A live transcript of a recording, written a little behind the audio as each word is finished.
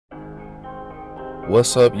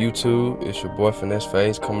What's up YouTube? It's your boy Finesse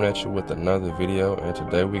Phase coming at you with another video, and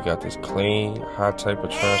today we got this clean, hot type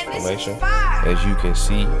of transformation, as you can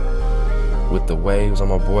see, with the waves on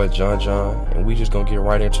my boy John, and we just gonna get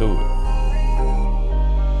right into it.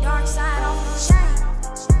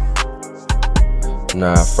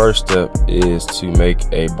 Now, first step is to make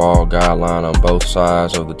a ball guideline on both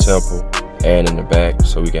sides of the temple and in the back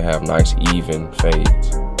so we can have nice even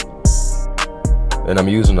fades. And I'm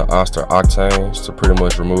using the Oster Octanes to pretty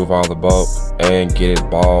much remove all the bulk and get it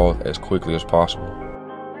bald as quickly as possible.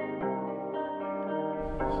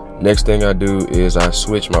 Next thing I do is I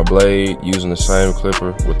switch my blade using the same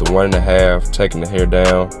clipper with the 1.5, taking the hair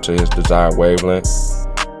down to his desired wavelength.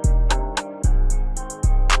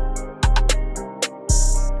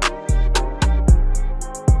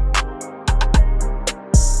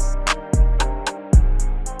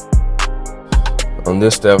 On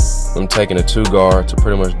this step, I'm taking a 2 guard to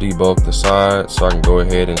pretty much debulk the side so I can go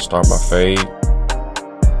ahead and start my fade.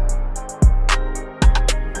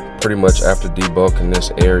 Pretty much after debulking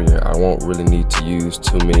this area, I won't really need to use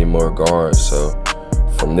too many more guards, so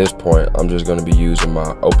from this point, I'm just going to be using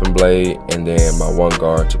my open blade and then my 1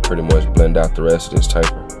 guard to pretty much blend out the rest of this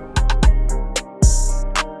taper.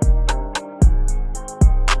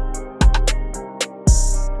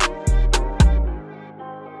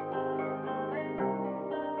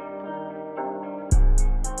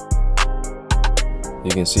 You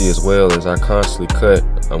can see as well as I constantly cut,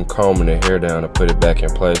 I'm combing the hair down to put it back in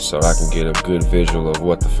place so I can get a good visual of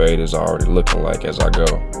what the fade is already looking like as I go.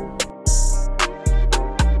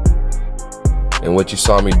 And what you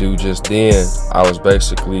saw me do just then, I was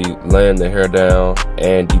basically laying the hair down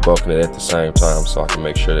and debulking it at the same time so I can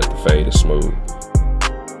make sure that the fade is smooth.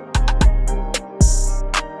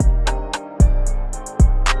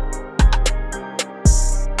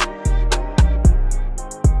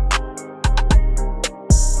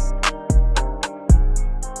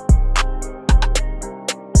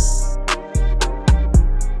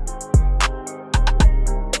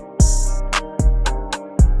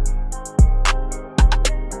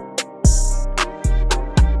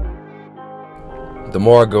 The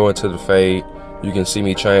more I go into the fade, you can see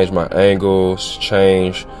me change my angles,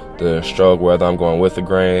 change the stroke, whether I'm going with the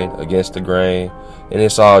grain, against the grain, and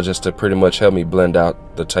it's all just to pretty much help me blend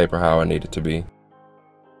out the taper how I need it to be.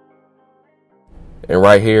 And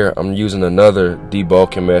right here, I'm using another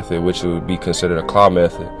debulking method, which would be considered a claw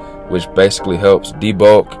method, which basically helps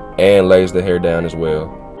debulk and lays the hair down as well.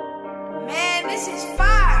 Man, this is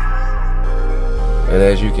fire! And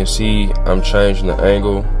as you can see, I'm changing the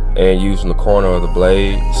angle and using the corner of the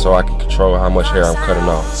blade so I can control how much hair I'm cutting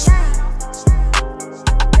off.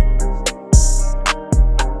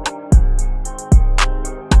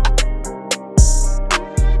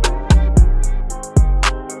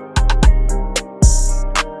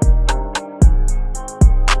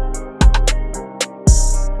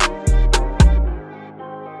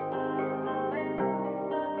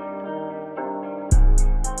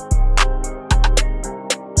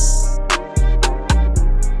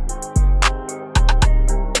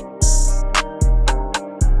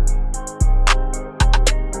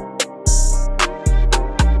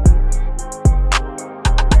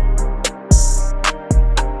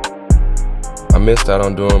 I missed out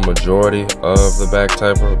on doing majority of the back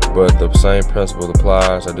taper, but the same principle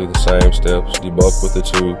applies. I do the same steps, debulk with the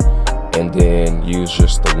 2, and then use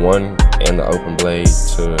just the 1 and the open blade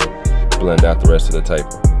to blend out the rest of the taper.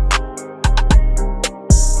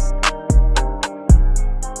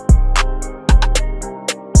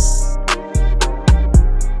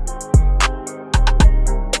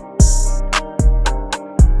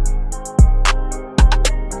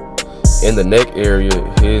 In the neck area,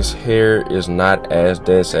 his hair is not as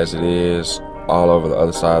dense as it is all over the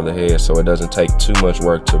other side of the head, so it doesn't take too much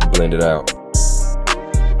work to blend it out.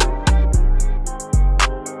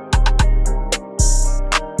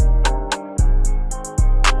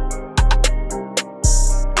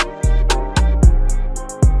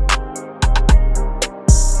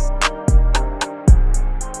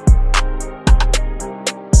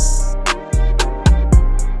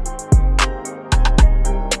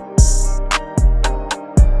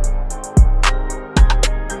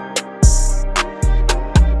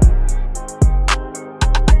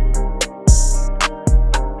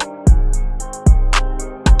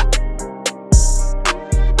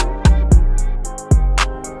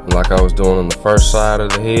 Like I was doing on the first side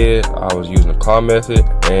of the head, I was using the claw method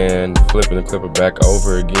and flipping the clipper back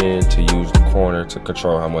over again to use the corner to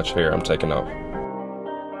control how much hair I'm taking off.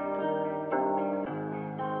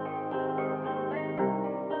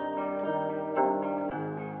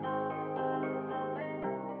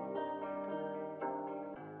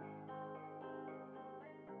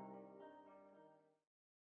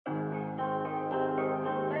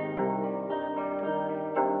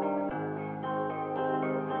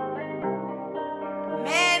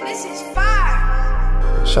 this is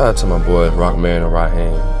fire. Shout out to my boys Rockman and Right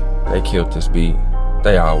Hand. They killed this beat.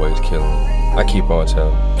 They always killing it. I keep on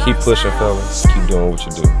telling them. Keep pushing, fellas. Keep doing what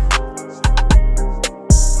you do.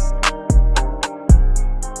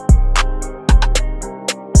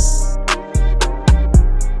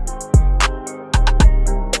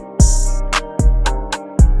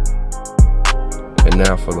 And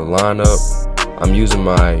now for the lineup, I'm using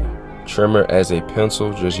my trimmer as a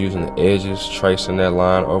pencil, just using the edges, tracing that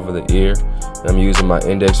line over the ear. And I'm using my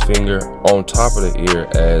index finger on top of the ear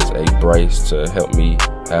as a brace to help me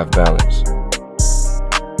have balance.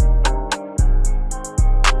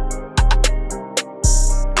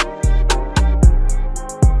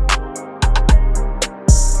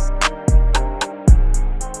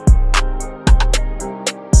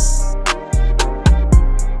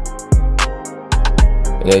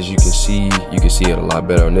 And as you can see it a lot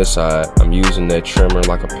better on this side. I'm using that trimmer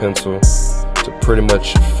like a pencil to pretty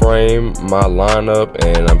much frame my lineup,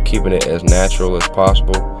 and I'm keeping it as natural as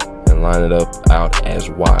possible and line it up out as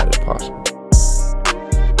wide as possible.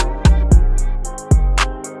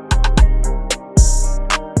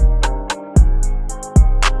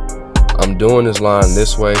 I'm doing this line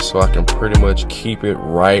this way so I can pretty much keep it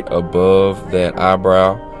right above that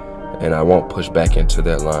eyebrow, and I won't push back into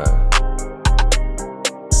that line.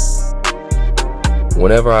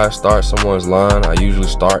 Whenever I start someone's line, I usually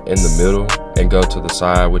start in the middle and go to the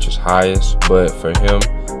side which is highest, but for him,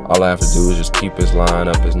 all I have to do is just keep his line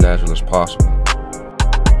up as natural as possible.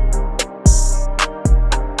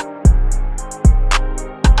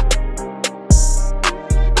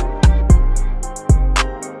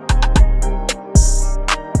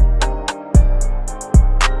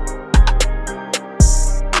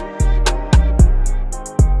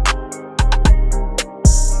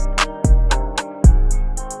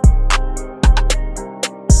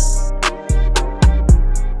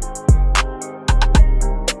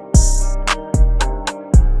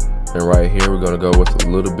 And right here, we're gonna go with a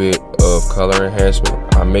little bit of color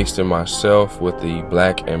enhancement. I mixed it myself with the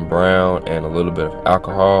black and brown and a little bit of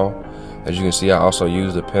alcohol. As you can see, I also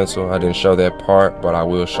used a pencil. I didn't show that part, but I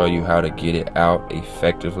will show you how to get it out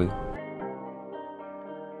effectively.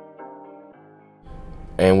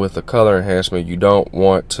 And with the color enhancement, you don't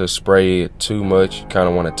want to spray it too much. You kind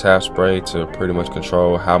of want to tap spray to pretty much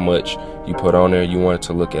control how much you put on there. You want it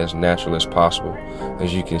to look as natural as possible.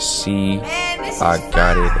 As you can see, I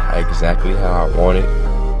got it exactly how I want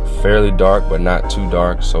it. Fairly dark, but not too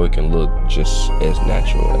dark, so it can look just as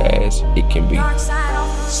natural as it can be.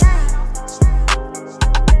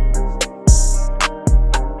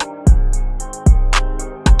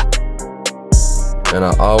 And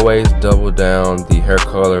I always double down the hair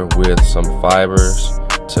color with some fibers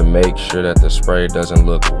to make sure that the spray doesn't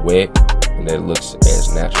look wet and that it looks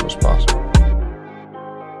as natural as possible.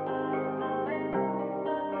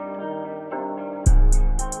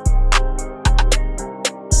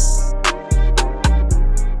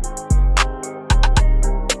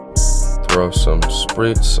 Throw some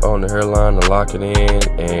spritz on the hairline to lock it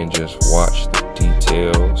in, and just watch the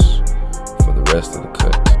details for the rest of the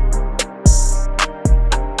cut.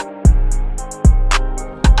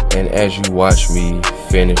 And as you watch me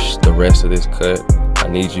finish the rest of this cut, I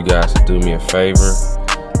need you guys to do me a favor.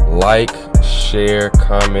 Like, share,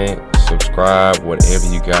 comment, subscribe, whatever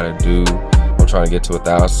you gotta do. I'm trying to get to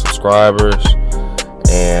 1,000 subscribers,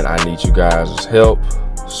 and I need you guys' help.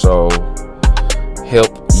 So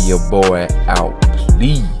help your boy out,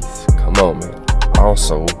 please. Come on, man.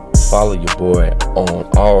 Also, follow your boy on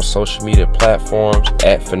all social media platforms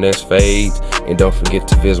at Finesse Fades, and don't forget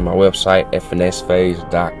to visit my website at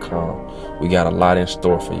finessefades.com. We got a lot in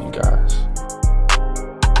store for you guys.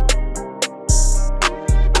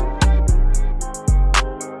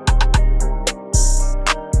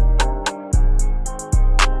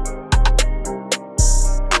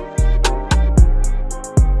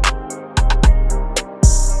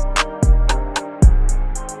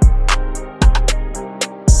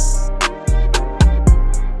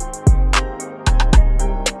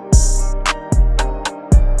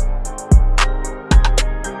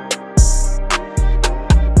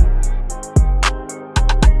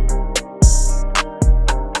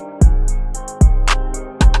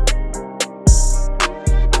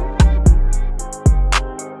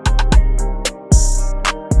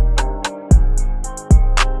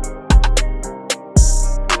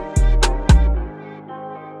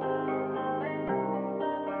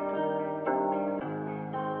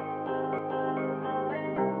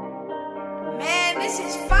 Man, this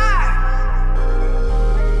is fire.